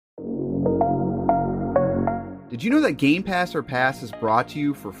Did you know that Game Pass or Pass is brought to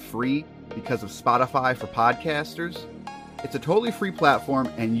you for free because of Spotify for podcasters? It's a totally free platform,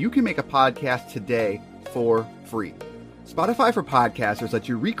 and you can make a podcast today for free. Spotify for podcasters lets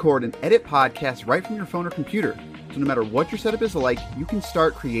you record and edit podcasts right from your phone or computer. So no matter what your setup is like, you can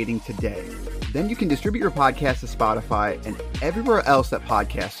start creating today. Then you can distribute your podcast to Spotify and everywhere else that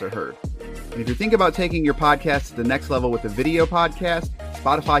podcasts are heard. And if you're thinking about taking your podcast to the next level with a video podcast,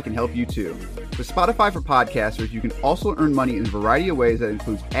 Spotify can help you too. With Spotify for podcasters, you can also earn money in a variety of ways that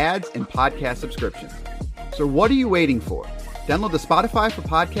includes ads and podcast subscriptions. So what are you waiting for? Download the Spotify for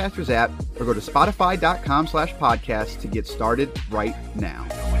Podcasters app or go to spotify.com/podcast to get started right now.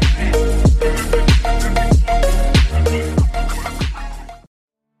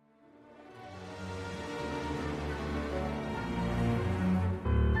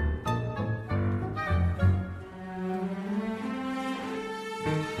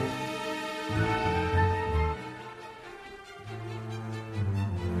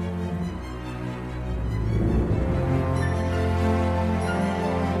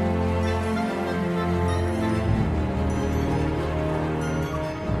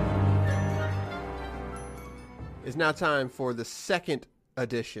 It's now time for the second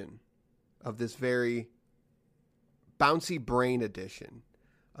edition of this very bouncy brain edition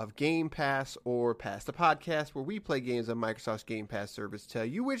of Game Pass or Pass, the podcast where we play games on Microsoft's Game Pass service, tell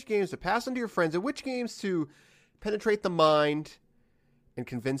you which games to pass on to your friends and which games to penetrate the mind and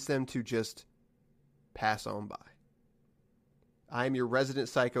convince them to just pass on by. I am your resident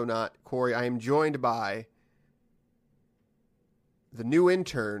Psychonaut, Corey. I am joined by the new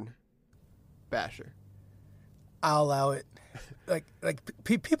intern, Basher. I'll allow it.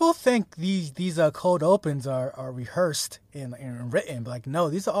 People think these cold opens are rehearsed and written, but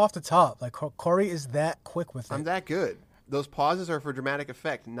no, these are off the top. Like Corey is that quick with it. I'm that good. Those pauses are for dramatic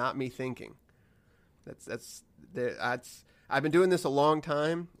effect, not me thinking. That's I've been doing this a long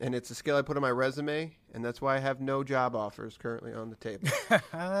time, and it's a skill I put on my resume, and that's why I have no job offers currently on the table.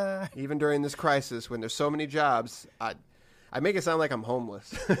 Even during this crisis, when there's so many jobs, I make it sound like I'm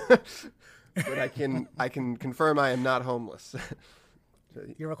homeless. But I can confirm I am not homeless.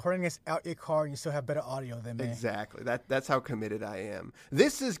 You're recording this out your car, and you still have better audio than me. Exactly. That's how committed I am.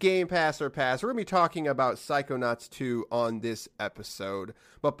 This is Game Pass or Pass. We're going to be talking about Psychonauts 2 on this episode.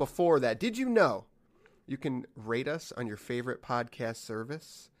 But before that, did you know you can rate us on your favorite podcast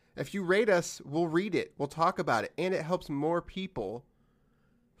service? If you rate us, we'll read it. We'll talk about it. And it helps more people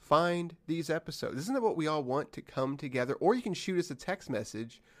find these episodes. Isn't that what we all want, to come together? Or you can shoot us a text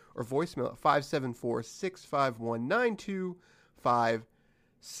message or voicemail at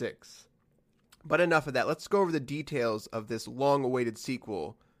 574-651-9256. But enough of that. Let's go over the details of this long-awaited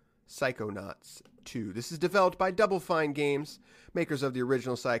sequel, Psychonauts 2. This is developed by Double Fine Games, makers of the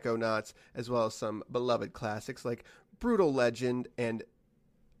original Psychonauts, as well as some beloved classics like Brutal Legend and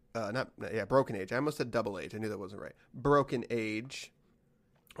Broken Age. I almost said Double Age. I knew that wasn't right. Broken Age.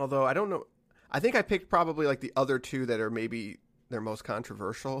 Although I don't know. I think I picked probably like the other two that are maybe they're most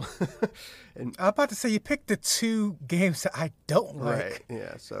controversial. And I'm about to say you picked the two games that I don't like. Right,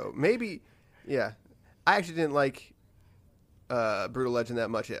 yeah. So maybe, yeah. I actually didn't like Brutal Legend that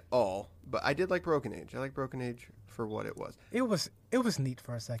much at all, but I did like Broken Age. I like Broken Age for what it was. It was neat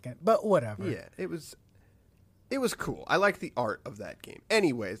for a second, but whatever. Yeah, it was cool. I like the art of that game.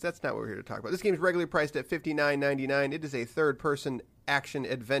 Anyways, that's not what we're here to talk about. This game is regularly priced at $59.99. It is a third-person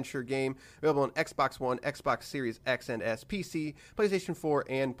action-adventure game available on Xbox One, Xbox Series X and S, PC, PlayStation 4,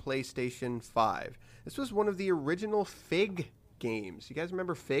 and PlayStation 5. This was one of the original Fig games. You guys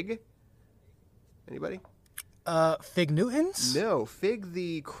remember Fig? Anybody? Fig Newtons? No, Fig,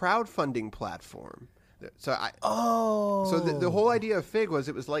 the crowdfunding platform. So the whole idea of Fig was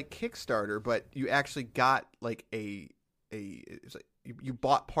it was like Kickstarter, but you actually got like it was like you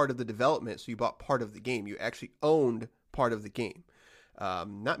bought part of the development, so you bought part of the game. You actually owned part of the game.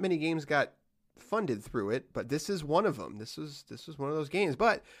 Not many games got funded through it, but this is one of them. This was one of those games.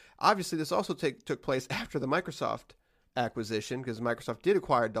 But obviously, this also took place after the Microsoft acquisition, because Microsoft did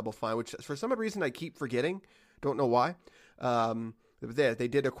acquire Double Fine, which for some reason I keep forgetting. Don't know why. They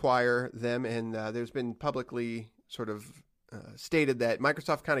did acquire them, and there's been publicly sort of stated that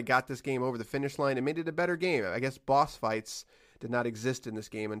Microsoft kind of got this game over the finish line and made it a better game. I guess boss fights did not exist in this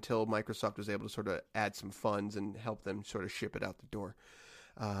game until Microsoft was able to sort of add some funds and help them sort of ship it out the door.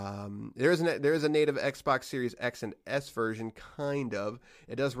 There is a native Xbox Series X and S version, kind of.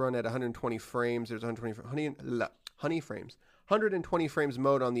 It does run at 120 frames. There's 120 frames. 120 frames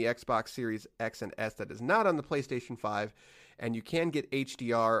mode on the Xbox Series X and S that is not on the PlayStation 5. And you can get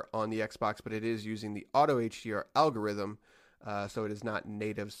HDR on the Xbox, but it is using the auto HDR algorithm so it is not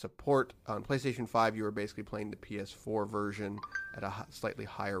native support. On PlayStation 5, you are basically playing the PS4 version at a slightly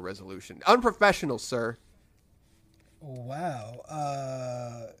higher resolution. Unprofessional, sir. Wow.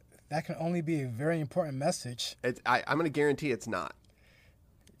 That can only be a very important message. I'm going to guarantee it's not.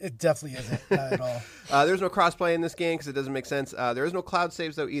 It definitely isn't, not at all. There's no crossplay in this game because it doesn't make sense. There is no cloud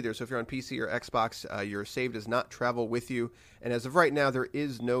saves, though, either. So if you're on PC or Xbox, your save does not travel with you. And as of right now, there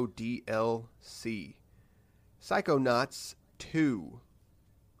is no DLC. Psychonauts 2.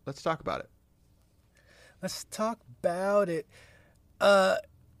 Let's talk about it. Let's talk about it.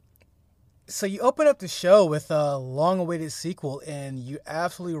 So you open up the show with a long-awaited sequel, and you're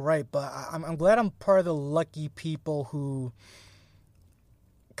absolutely right. But I'm glad I'm part of the lucky people who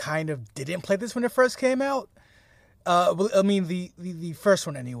kind of didn't play this when it first came out. I mean, the first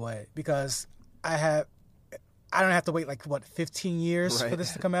one anyway, because I don't have to wait 15 years for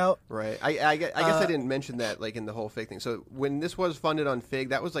this to come out. Right. I guess I didn't mention that in the whole Fig thing. So when this was funded on Fig,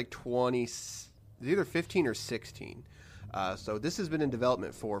 that was either 15 or 16. So this has been in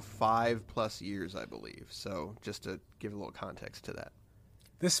development for 5+ years, I believe. So just to give a little context to that.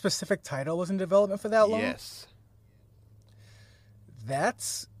 This specific title was in development for that long? Yes.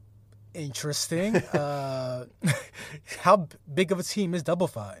 That's interesting. How big of a team is Double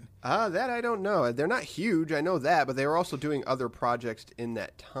Fine? That I don't know. They're not huge, I know that, but they were also doing other projects in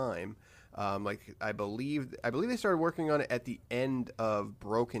that time. I believe they started working on it at the end of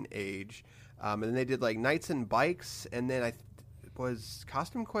Broken Age, and then they did Knights and Bikes, and then was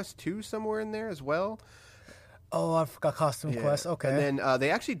Costume Quest 2 somewhere in there as well. Oh, I forgot Costume Quest. Okay. And then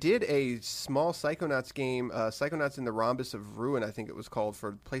they actually did a small Psychonauts game, Psychonauts in the Rhombus of Ruin, I think it was called,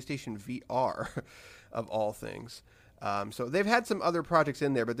 for PlayStation VR, of all things. So they've had some other projects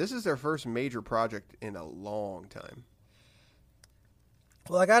in there, but this is their first major project in a long time.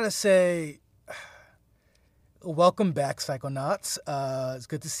 Well, I gotta say, welcome back, Psychonauts. It's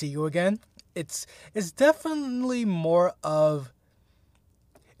good to see you again. It's definitely more of...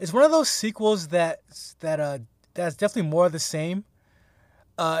 It's one of those sequels that's definitely more of the same.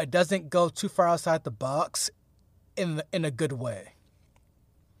 It doesn't go too far outside the box in a good way.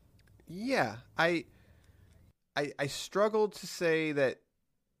 Yeah, I struggled to say that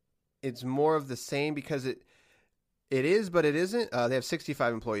it's more of the same because it is, but it isn't. They have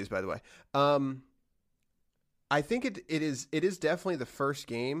 65 employees, by the way. I think it is definitely the first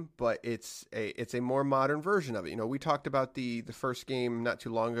game, but it's a more modern version of it. We talked about the first game not too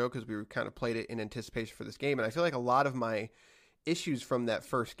long ago because we kind of played it in anticipation for this game, and I feel like a lot of my issues from that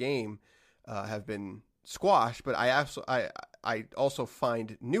first game have been squashed, but I also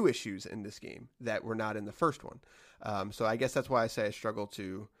find new issues in this game that were not in the first one. So I guess that's why I say I struggle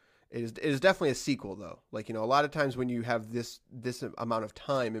to. It is definitely a sequel, though. A lot of times when you have this amount of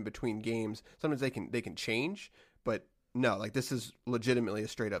time in between games, sometimes they can change. But no, this is legitimately a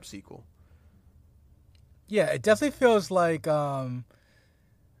straight up sequel. Yeah, it definitely feels like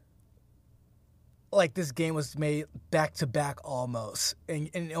this game was made back to back almost, and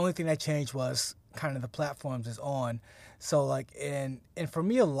the only thing that changed was kind of the platforms it's on. So and for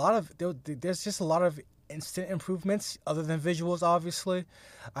me, there's just a lot of instant improvements other than visuals. Obviously,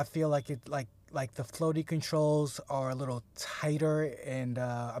 I feel like it the floaty controls are a little tighter, and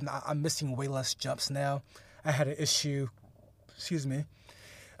I'm missing way less jumps now. I had an issue, in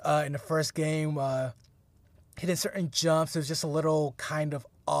the first game, hitting certain jumps. It was just a little kind of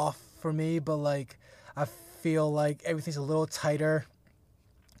off for me, but I feel like everything's a little tighter,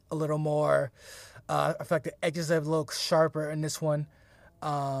 a little more. I feel like the edges are a little sharper in this one.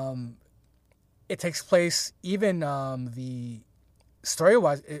 It takes place, even the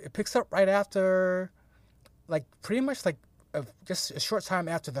story-wise, it picks up right after, pretty much just a short time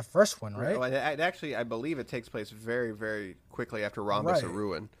after the first one, right? Well, actually, I believe it takes place very, very quickly after Rhombus of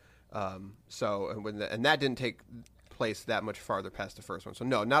Ruin. And that didn't take place that much farther past the first one. So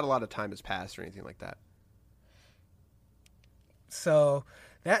no, not a lot of time has passed or anything like that. So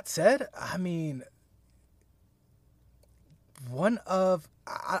that said, I mean, I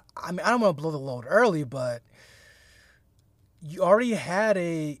don't want to blow the load early, but you already had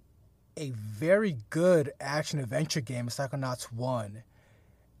a very good action adventure game, Psychonauts 1,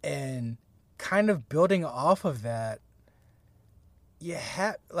 and kind of building off of that, you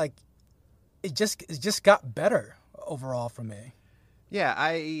had it just got better overall for me. Yeah,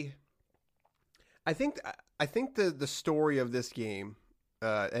 I think the story of this game,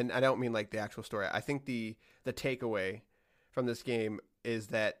 and I don't mean the actual story. I think the takeaway from this game is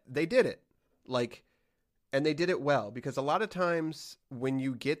that they did it, and they did it well, because a lot of times when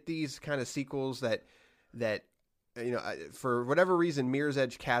you get these kind of sequels that for whatever reason, Mirror's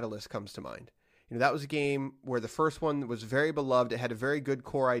Edge Catalyst comes to mind. that was a game where the first one was very beloved. It had a very good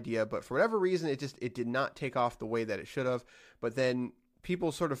core idea, but for whatever reason, it did not take off the way that it should have. But then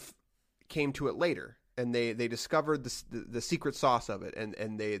people sort of came to it later, and they discovered the secret sauce of it,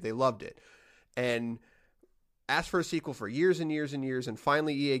 and they loved it, and asked for a sequel for years and years and years, and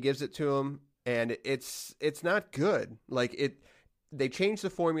finally EA gives it to them, and it's not good. Like they changed the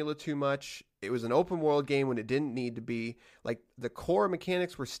formula too much. It was an open world game when it didn't need to be. Like the core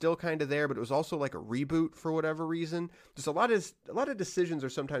mechanics were still kind of there, but it was also like a reboot for whatever reason. Just a lot of decisions are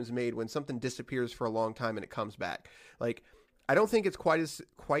sometimes made when something disappears for a long time and it comes back. Like I don't think it's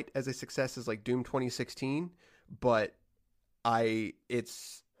quite as a success as like Doom 2016, but I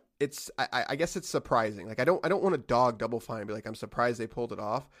guess it's surprising. Like I don't want to dog Double Fine and be like I'm surprised they pulled it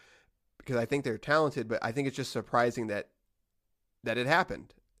off, because I think they're talented, but I think it's just surprising that it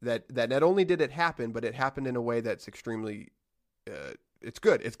happened. That not only did it happen, but it happened in a way that's extremely, it's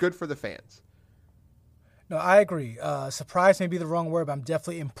good. It's good for the fans. No, I agree. Surprised may be the wrong word, but I'm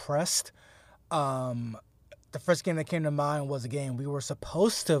definitely impressed. The first game that came to mind was a game we were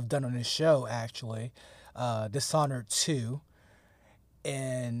supposed to have done on this show, actually, Dishonored 2.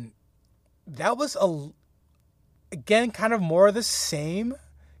 And that was, again, kind of more of the same,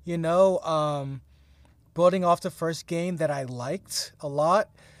 building off the first game that I liked a lot.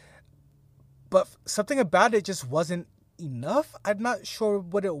 But something about it just wasn't enough. I'm not sure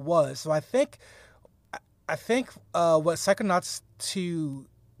what it was. So I think what Psychonauts 2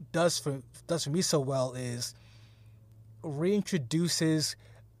 does for me so well is reintroduces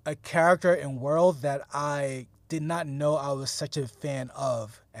a character and world that I did not know I was such a fan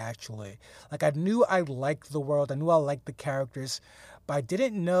of, actually. Like, I knew I liked the world. I knew I liked the characters. But I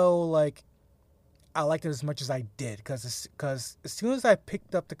didn't know, like, I liked it as much as I did, because as soon as I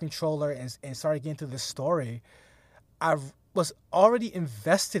picked up the controller and started getting through the story, I was already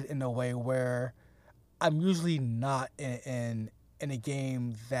invested in a way where I'm usually not in a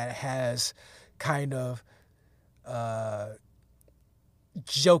game that has kind of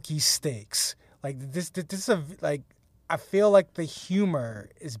jokey stakes. Like this is I feel like the humor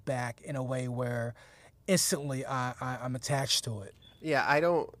is back in a way where instantly I'm attached to it. Yeah, I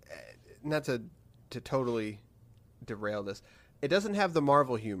don't, not to totally derail this, it doesn't have the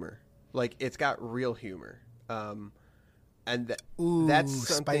Marvel humor. Like, it's got real humor, and that's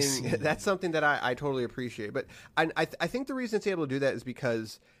something spicy. That's something that I totally appreciate. But I think the reason it's able to do that is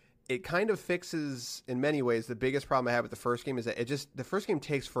because it kind of fixes, in many ways, the biggest problem I have with the first game is that the first game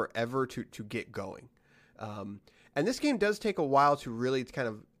takes forever to get going, and this game does take a while to really kind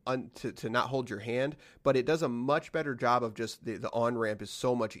of to not hold your hand, but it does a much better job of just the on-ramp is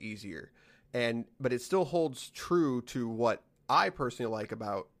so much easier. But it still holds true to what I personally like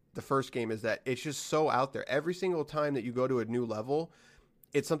about the first game, is that it's just so out there. Every single time that you go to a new level,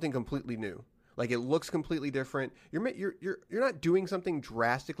 it's something completely new. Like, it looks completely different. You're not doing something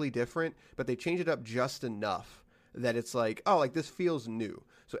drastically different, but they change it up just enough that it's like, oh, like this feels new.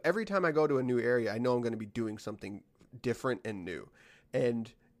 So every time I go to a new area, I know I'm going to be doing something different and new.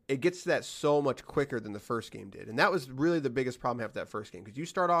 And it gets to that so much quicker than the first game did. And that was really the biggest problem I have with that first game, because you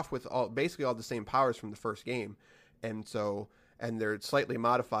start off with basically all the same powers from the first game. And they're slightly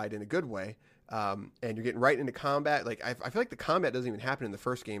modified in a good way. And you're getting right into combat. Like, I feel like the combat doesn't even happen in the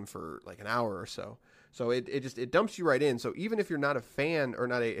first game for like an hour or so. So it dumps you right in. So even if you're not a fan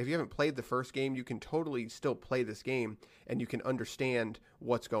or if you haven't played the first game, you can totally still play this game and you can understand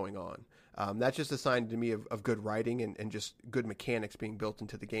what's going on. That's just a sign to me of good writing and just good mechanics being built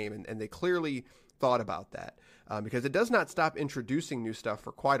into the game. And they clearly thought about that, because it does not stop introducing new stuff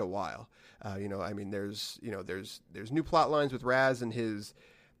for quite a while. There's new plot lines with Raz and his,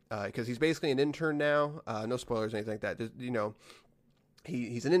 because he's basically an intern now. No spoilers or anything like that.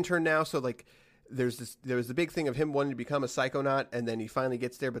 He's an intern now. So like, there was the big thing of him wanting to become a Psychonaut, and then he finally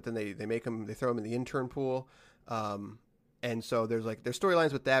gets there, but then they throw him in the intern pool. And so there's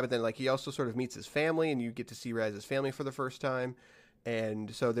storylines with that, but then like he also sort of meets his family, and you get to see Raz's family for the first time.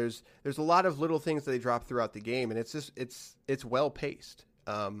 And so there's a lot of little things that they drop throughout the game, and it's just it's well paced.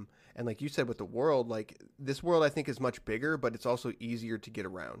 And like you said with the world, like this world I think is much bigger, but it's also easier to get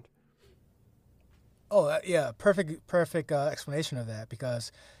around. Oh yeah, perfect explanation of that,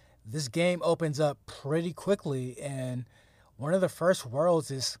 because this game opens up pretty quickly, and one of the first worlds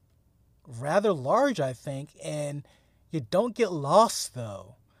is rather large, I think, and you don't get lost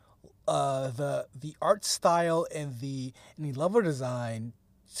though. The art style and the level design,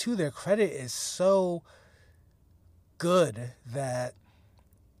 to their credit, is so good that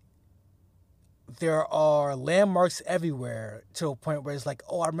there are landmarks everywhere, to a point where it's like,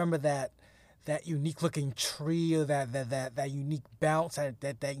 oh, I remember that unique looking tree, or that unique bounce,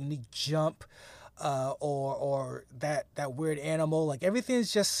 that unique jump. or that weird animal. Like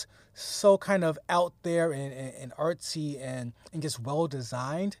everything's just so kind of out there and artsy and just well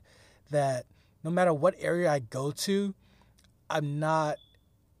designed that no matter what area I go to, I'm not.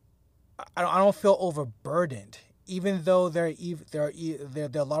 I don't feel overburdened, even though there are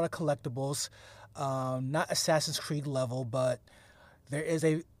a lot of collectibles, not Assassin's Creed level, but there is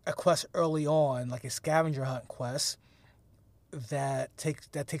a quest early on, like a scavenger hunt quest, that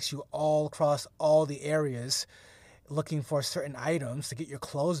takes you all across all the areas, looking for certain items to get your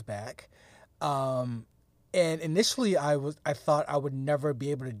clothes back. And initially, I thought I would never be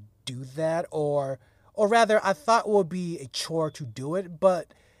able to do that, or rather, I thought it would be a chore to do it,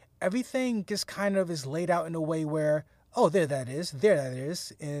 but everything just kind of is laid out in a way where, oh, there that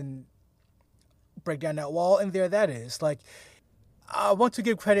is, and break down that wall, and there that is. Like, I want to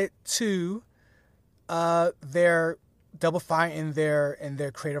give credit to their Double Fine in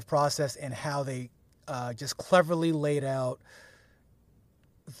their creative process and how they just cleverly laid out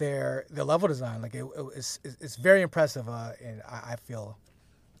their level design. Like it's very impressive, and I feel.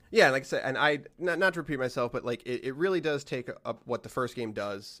 Yeah, like I said, and I not to repeat myself, but like it really does take up what the first game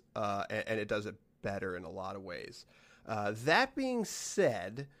does, and it does it better in a lot of ways. That being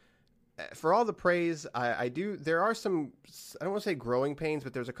said, for all the praise, I do. There are some, I don't want to say growing pains,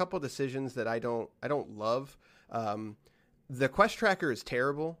 but there's a couple of decisions that I don't love. The quest tracker is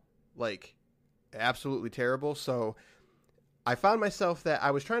terrible, like absolutely terrible. So I found myself that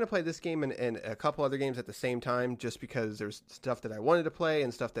I was trying to play this game and a couple other games at the same time, just because there's stuff that I wanted to play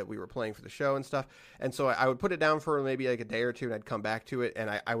and stuff that we were playing for the show and stuff. And so I would put it down for maybe like a day or two, and I'd come back to it, and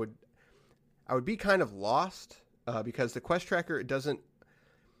I would be kind of lost because the quest tracker, it doesn't.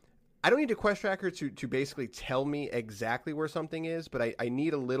 I don't need a quest tracker to basically tell me exactly where something is, but I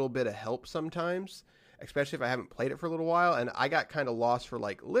need a little bit of help sometimes, especially if I haven't played it for a little while. And I got kind of lost for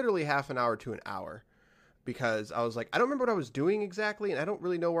like literally half an hour to an hour because I was like, I don't remember what I was doing exactly, and I don't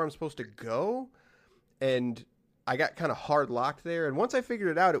really know where I'm supposed to go. And I got kind of hard locked there. And once I figured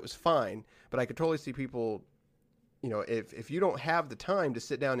it out, it was fine. But I could totally see people, you know, if you don't have the time to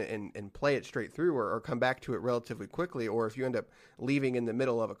sit down and play it straight through or come back to it relatively quickly, or if you end up leaving in the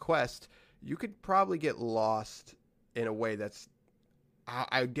middle of a quest, you could probably get lost in a way that's,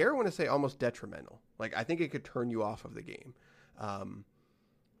 I dare want to say, almost detrimental. Like, I think it could turn you off of the game. And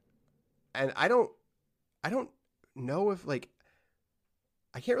I don't know if, like,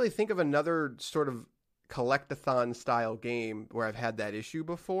 I can't really think of another sort of collectathon style game where I've had that issue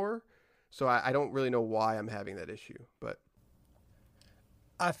before. So I don't really know why I'm having that issue, but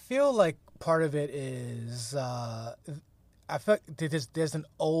I feel like part of it is I feel like there's an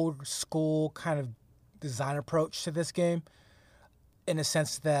old school kind of design approach to this game, in the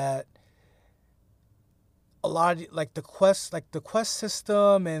sense that a lot of the quest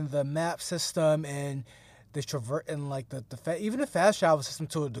system and the map system and the even the fast travel system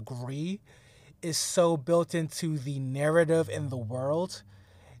to a degree is so built into the narrative and the world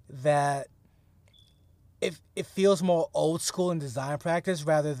that it feels more old school in design practice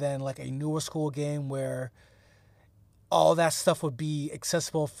rather than like a newer school game where all that stuff would be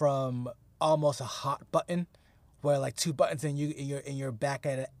accessible from almost a hot button, where like two buttons and you're back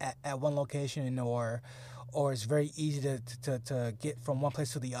at one location, or it's very easy to get from one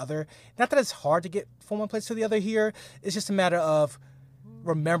place to the other. Not that it's hard to get from one place to the other here. It's just a matter of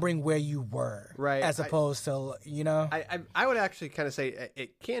remembering where you were, right? As opposed to, you know, I would actually kind of say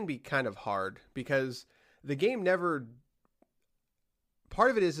it can be kind of hard because the game never. Part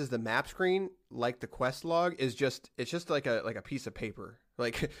of it is the map screen, like the quest log, it's just like a piece of paper,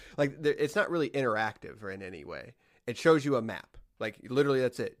 like it's not really interactive or in any way. It shows you a map, like literally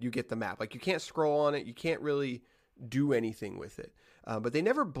that's it. You get the map, like you can't scroll on it, you can't really do anything with it. But they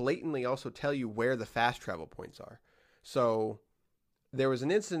never blatantly also tell you where the fast travel points are, so. There was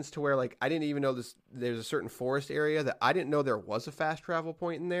an instance to where, like, I didn't even know there's a certain forest area that I didn't know there was a fast travel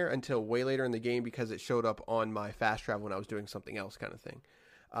point in there until way later in the game because it showed up on my fast travel when I was doing something else, kind of thing.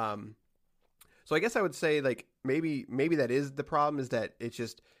 So I guess I would say, like, maybe that is the problem, is that it's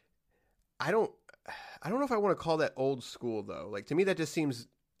just, I don't know if I want to call that old school, though. Like, to me, that just seems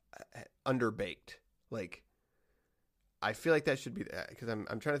underbaked. Like, I feel like that should be, because I'm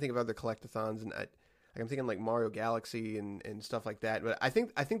trying to think of other collectathons, and I'm thinking like Mario Galaxy and stuff like that. But I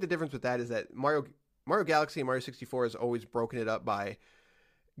think the difference with that is that Mario Galaxy and Mario 64 has always broken it up by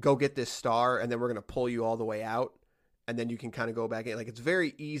go get this star and then we're going to pull you all the way out. And then you can kind of go back in. Like, it's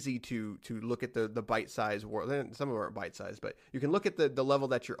very easy to look at the bite-sized world. Some of them aren't bite-sized, but you can look at the level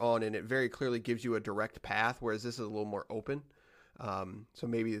that you're on and it very clearly gives you a direct path, whereas this is a little more open. So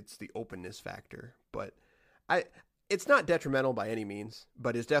maybe it's the openness factor. But it's not detrimental by any means,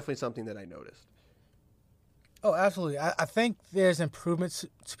 but it's definitely something that I noticed. Oh, absolutely. I think there's improvements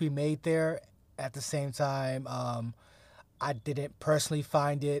to be made there. At the same time, I didn't personally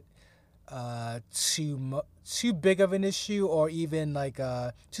find it too big of an issue, or even like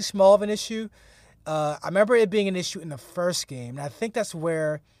too small of an issue. I remember it being an issue in the first game, and I think that's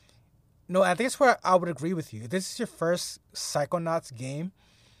where. No, I think that's where I would agree with you. If this is your first Psychonauts game,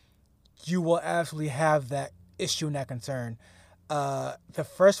 you will absolutely have that issue and that concern. The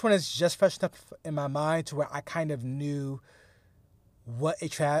first one is just fresh enough in my mind to where I kind of knew what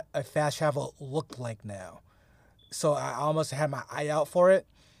a fast travel looked like now. So I almost had my eye out for it.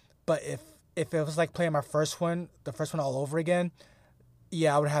 But if it was like playing the first one all over again,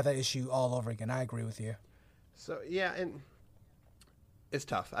 yeah, I would have that issue all over again. I agree with you. So yeah, and it's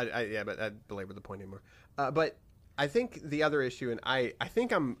tough. But I belabor the point anymore. But I think the other issue, and I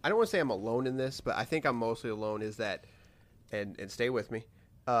think I don't want to say I'm alone in this, but I think I'm mostly alone, is that, and stay with me,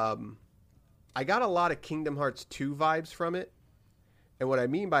 I got a lot of Kingdom Hearts 2 vibes from it. And what I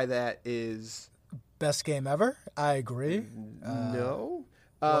mean by that is... Best game ever? I agree. No.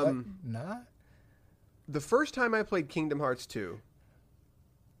 Not? The first time I played Kingdom Hearts 2...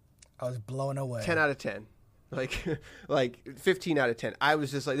 I was blown away. 10 out of 10. Like 15 out of 10. I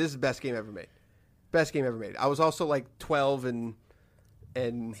was just like, this is the best game ever made. Best game ever made. I was also like 12 and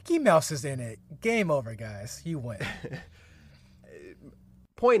Mickey Mouse is in it. Game over, guys. You win.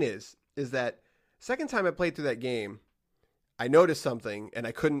 Point is that second time I played through that game, I noticed something and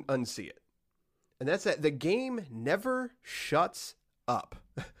I couldn't unsee it. And that's that the game never shuts up.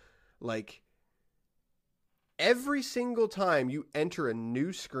 Like, every single time you enter a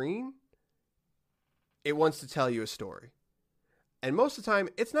new screen, it wants to tell you a story. And most of the time,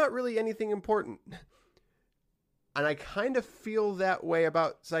 it's not really anything important. And I kind of feel that way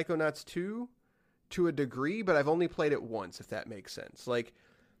about Psychonauts 2 to a degree, but I've only played it once, if that makes sense. Like,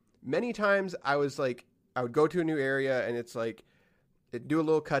 many times I was like, I would go to a new area and it's like, it'd do a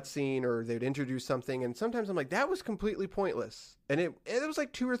little cutscene or they'd introduce something. And sometimes I'm like, that was completely pointless. And it was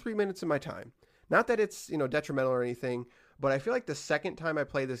like 2 or 3 minutes of my time. Not that it's, detrimental or anything, but I feel like the second time I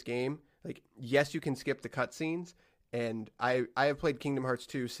play this game, like, yes, you can skip the cutscenes. And I have played Kingdom Hearts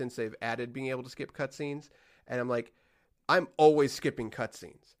 2 since they've added being able to skip cutscenes. And I'm like, I'm always skipping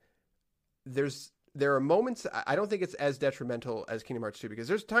cutscenes. There are moments, I don't think it's as detrimental as Kingdom Hearts 2, because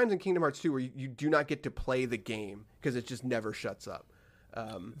there's times in Kingdom Hearts 2 where you do not get to play the game because it just never shuts up.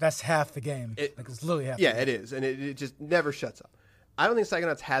 That's half the game. It's literally half the game. Yeah, it is. And it just never shuts up. I don't think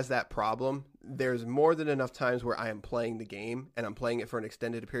Psychonauts has that problem. There's more than enough times where I am playing the game and I'm playing it for an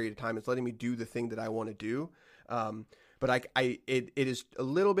extended period of time. It's letting me do the thing that I want to do. But it is a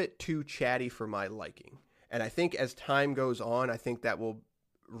little bit too chatty for my liking. And I think as time goes on, I think that will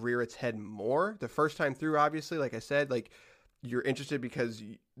rear its head more. The first time through, obviously, like I said, like, you're interested because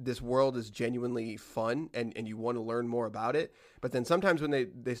this world is genuinely fun and you want to learn more about it. But then sometimes when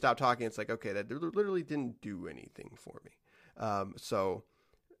they stop talking, it's like, okay, that literally didn't do anything for me. So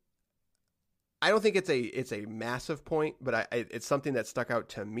I don't think it's a massive point, but it's something that stuck out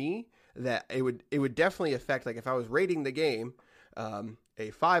to me that it would definitely affect, like, if I was rating the game,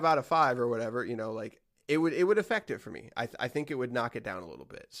 a 5 out of 5 or whatever, like, it would affect it for me. I think it would knock it down a little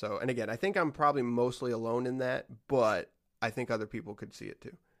bit. So, and again, I think I'm probably mostly alone in that, but I think other people could see it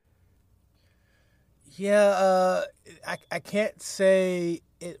too. Yeah, I can't say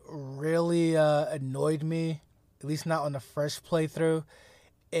it really annoyed me, at least not on the first playthrough.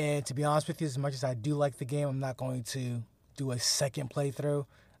 And to be honest with you, as much as I do like the game, I'm not going to do a second playthrough.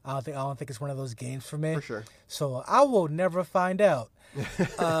 I don't think it's one of those games for me. For sure. So I will never find out.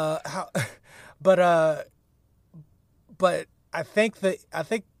 But I think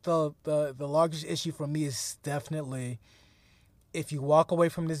the largest issue for me is definitely, if you walk away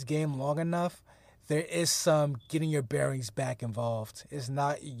from this game long enough, there is some getting your bearings back involved. You're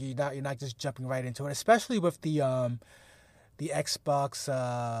not just jumping right into it, especially with the Xbox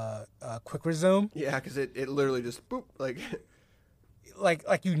quick resume. Yeah, because it literally just boop like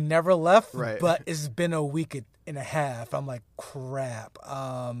you never left, right. But it's been a week and a half. I'm like, crap.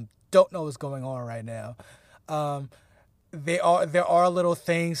 Don't know what's going on right now. There are little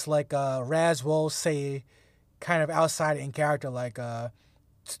things like Raz will say, kind of outside in character, like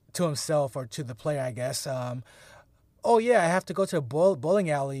to himself or to the player, I guess. Oh yeah, I have to go to a bowling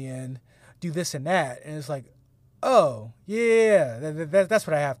alley and do this and that, and it's like, oh yeah, that's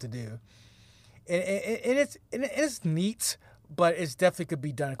what I have to do. And it's neat, but it's definitely could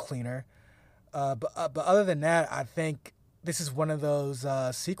be done cleaner. But other than that, I think this is one of those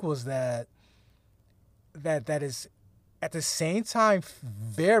sequels that is at the same time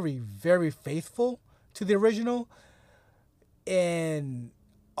very, very faithful to the original, and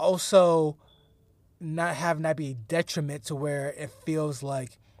also not be a detriment to where it feels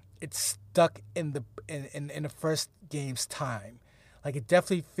like it's stuck in the first game's time. Like it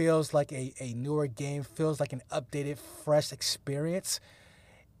definitely feels like a newer game, feels like an updated, fresh experience,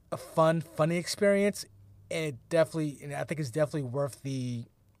 a funny experience, and I think it's definitely worth the,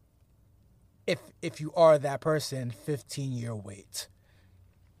 if you are that person, 15-year wait.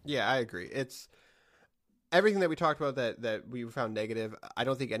 Yeah, I agree. It's everything that we talked about that we found negative. I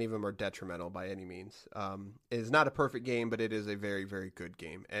don't think any of them are detrimental by any means. It is not a perfect game, but it is a very, very good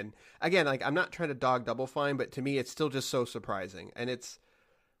game. And again, like I'm not trying to dog Double Fine, but to me, it's still just so surprising. And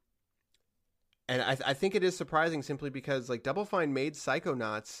I think it is surprising simply because like Double Fine made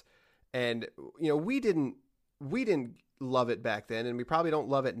Psychonauts, and you know we didn't love it back then, and we probably don't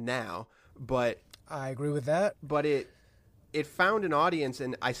love it now. But I agree with that. But it found an audience,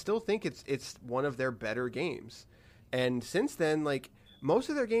 and I still think it's one of their better games. And since then, like most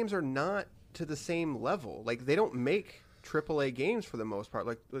of their games are not to the same level. Like they don't make AAA games for the most part.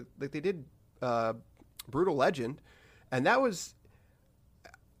 Like they did Brutal Legend, and that was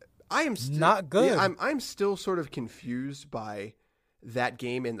I am still, not good. Yeah, I'm still sort of confused by that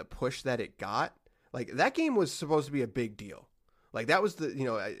game and the push that it got. Like that game was supposed to be a big deal. Like that was the, you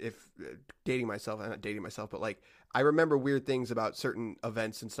know, if I'm not dating myself, but like I remember weird things about certain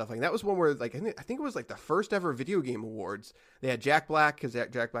events and stuff. Like that was one where like I think it was like the first ever video game awards. They had Jack Black because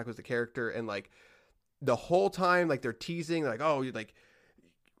Jack Black was the character, and like the whole time like they're teasing like, oh, like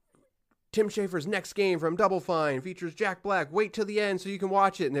Tim Schafer's next game from Double Fine features Jack Black. Wait till the end so you can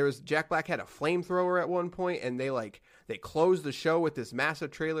watch it. And there was Jack Black had a flamethrower at one point, and they closed the show with this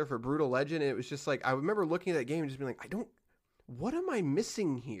massive trailer for Brutal Legend. And it was just like I remember looking at that game and just being like, what am I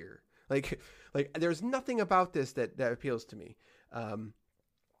missing here? Like there's nothing about this that appeals to me.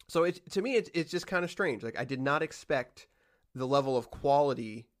 So to me, it's just kind of strange. Like I did not expect the level of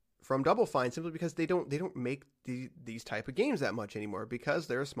quality from Double Fine simply because they don't make these type of games that much anymore because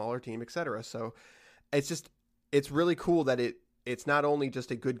they're a smaller team, etc. So it's really cool that it's not only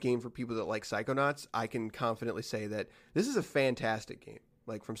just a good game for people that like Psychonauts. I can confidently say that this is a fantastic game.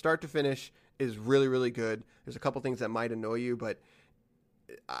 Like from start to finish is really, really good. There's a couple things that might annoy you, but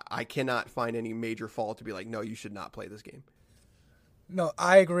I cannot find any major fault to be like, no, you should not play this game. No,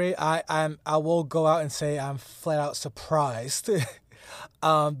 I agree. I will go out and say I'm flat out surprised,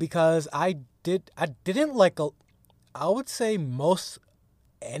 because I didn't like I would say most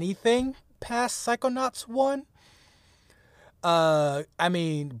anything past Psychonauts 1. I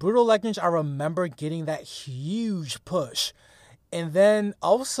mean, Brutal Legends, I remember getting that huge push. And then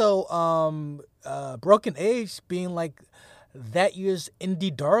also Broken Age being like that year's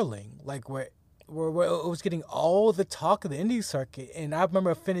indie darling, like where it was getting all the talk of the indie circuit. And I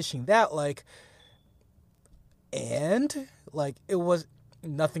remember finishing that and it was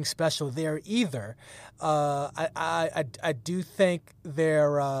nothing special there either. I do think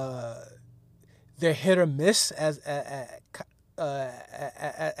they're hit or miss as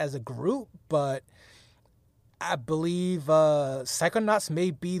a group, but I believe Psychonauts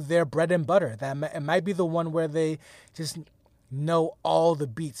may be their bread and butter. It might be the one where they just know all the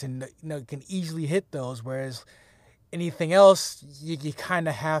beats and can easily hit those, whereas anything else, you kind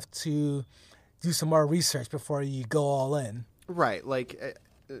of have to do some more research before you go all in. Right, like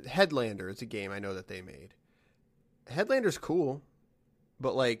Headlander is a game I know that they made. Headlander's cool,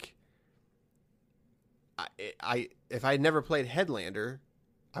 but like I if I had never played Headlander,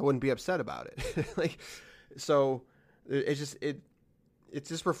 I wouldn't be upset about it. Like, so it's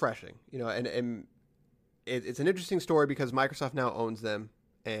just refreshing, and it's an interesting story because Microsoft now owns them,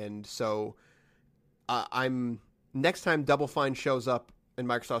 and so I'm next time Double Fine shows up in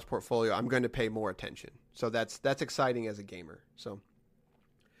Microsoft's portfolio, I'm going to pay more attention. So that's exciting as a gamer. So,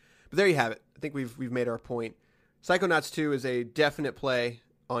 but there you have it. I think we've made our point. Psychonauts 2 is a definite play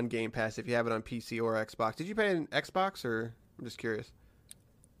on Game Pass if you have it on PC or Xbox. Did you play an Xbox, or I'm just curious?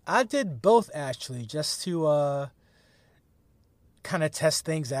 I did both actually, just to kind of test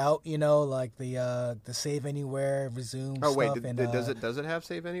things out, like the save anywhere, resume. Oh wait, stuff, does it have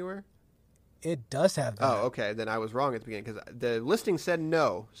save anywhere? It does have that. Oh, okay. Then I was wrong at the beginning because the listing said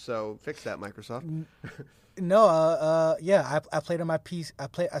no. So fix that, Microsoft. No, yeah, I played on my PC.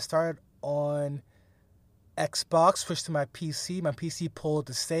 I started on Xbox, switched to my PC. My PC pulled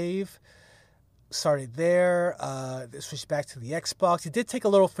the save, started there. Switched back to the Xbox. It did take a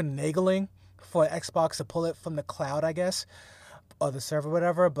little finagling for Xbox to pull it from the cloud, I guess, or the server,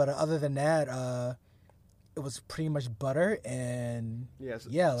 whatever. But other than that, it was pretty much butter, and yes,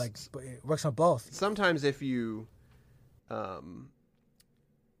 yeah, like it works on both. Sometimes if you,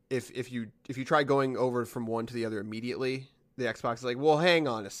 if you try going over from one to the other immediately, the Xbox is like, well, hang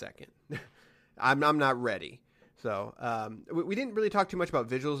on a second. I'm not ready. So we didn't really talk too much about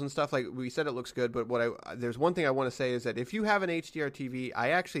visuals and stuff. Like we said, it looks good, but there's one thing I want to say is that if you have an HDR TV, I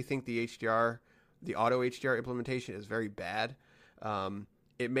actually think the auto HDR implementation is very bad.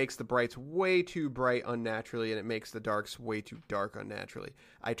 It makes the brights way too bright unnaturally, and it makes the darks way too dark unnaturally.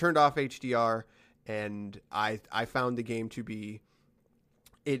 I turned off HDR, and I found the game to be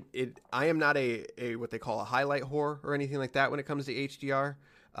I am not a what they call a highlight whore or anything like that when it comes to HDR.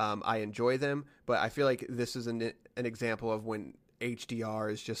 I enjoy them, but I feel like this is an example of when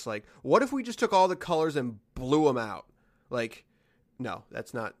HDR is just like, what if we just took all the colors and blew them out? Like, no,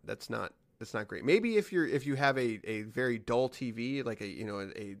 that's not great. Maybe if you have a very dull TV, like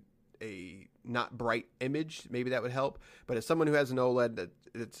a not bright image, maybe that would help. But as someone who has an OLED,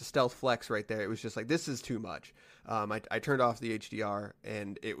 it's a stealth flex right there. It was just like, this is too much. I turned off the HDR,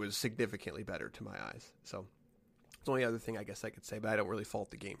 and it was significantly better to my eyes. So it's the only other thing I guess I could say, but I don't really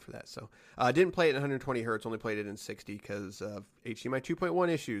fault the game for that. So I didn't play it in 120 hertz, only played it in 60 because of HDMI 2.1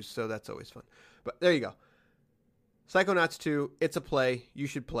 issues. So that's always fun. But there you go. Psychonauts 2, it's a play. You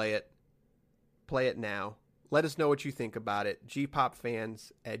should play it. Play it now. Let us know what you think about it.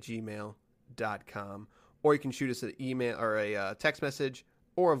 gpopfans@gmail.com. Or you can shoot us an email or a text message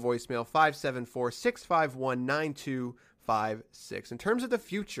or a voicemail, 574-651-9256. In terms of the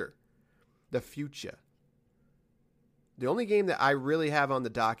future, the only game that I really have on the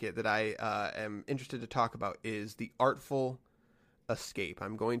docket that I am interested to talk about is The Artful Escape.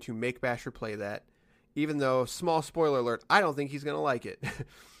 I'm going to make Basher play that, even though, small spoiler alert, I don't think he's going to like it.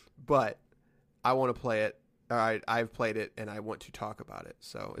 But I want to play it. All right, I've played it, and I want to talk about it.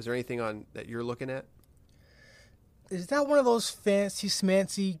 So is there anything on that you're looking at? Is that one of those fancy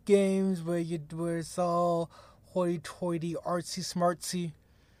smancy games where it's all hoity-toity, artsy-smartsy?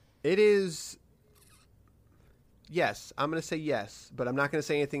 It is. Yes, I'm going to say yes, but I'm not going to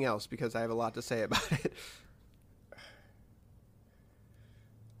say anything else because I have a lot to say about it.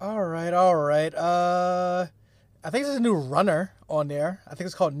 All right. I think there's a new runner on there. I think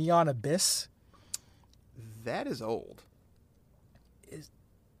it's called Neon Abyss. That is old.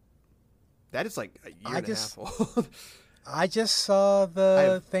 That is like a year and a half old. I just saw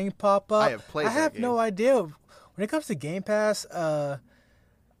the thing pop up. I have played that game. I have no idea. When it comes to Game Pass, I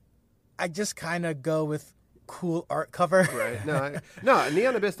just kind of go with cool art cover. Right. No,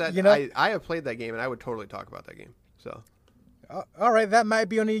 Neon Abyss, I have played that game, and I would totally talk about that game. So. All right, that might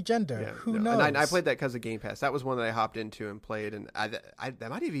be on the agenda. Yeah, Who knows? And I played that because of Game Pass. That was one that I hopped into and played, and that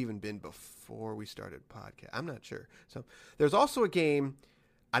might have even been before we started podcast. I'm not sure. So there's also a game,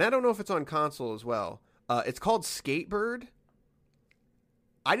 and I don't know if it's on console as well. It's called Skatebird.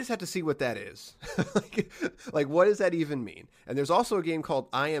 I just have to see what that is. like, what does that even mean? And there's also a game called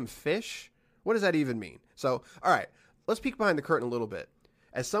I Am Fish. What does that even mean? So, all right, let's peek behind the curtain a little bit.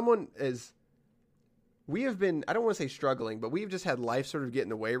 As someone is... We have been, I don't want to say struggling, but we've just had life sort of get in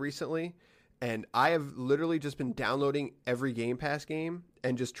the way recently. And I have literally just been downloading every Game Pass game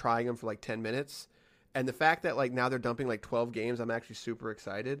and just trying them for like 10 minutes. And the fact that like now they're dumping like 12 games, I'm actually super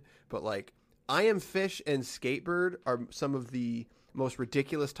excited. But like I Am Fish and Skatebird are some of the most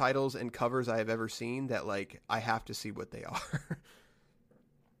ridiculous titles and covers I have ever seen that like I have to see what they are.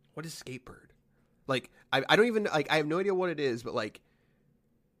 What is Skatebird? Like, I don't even, like, I have no idea what it is, but like,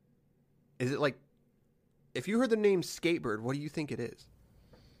 is it like, if you heard the name Skatebird, what do you think it is?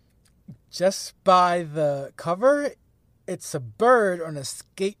 Just by the cover, it's a bird on a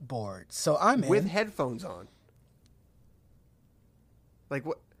skateboard. So I'm with headphones on. Like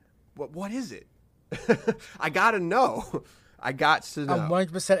what is it? I gotta know. I got to know. I'm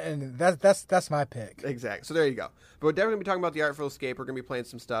 100%, and that's my pick. Exactly. So there you go. But we're definitely going to be talking about the Artful Escape. We're going to be playing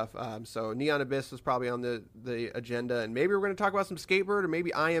some stuff. So Neon Abyss was probably on the agenda, and maybe we're going to talk about some Skatebird, or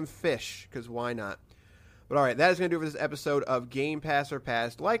maybe I Am Fish, because why not? But all right, that is going to do it for this episode of Game Pass or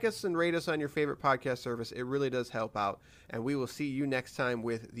Past. Like us and rate us on your favorite podcast service. It really does help out. And we will see you next time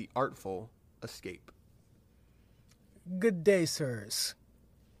with The Artful Escape. Good day, sirs.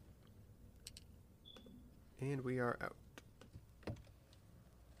 And we are out.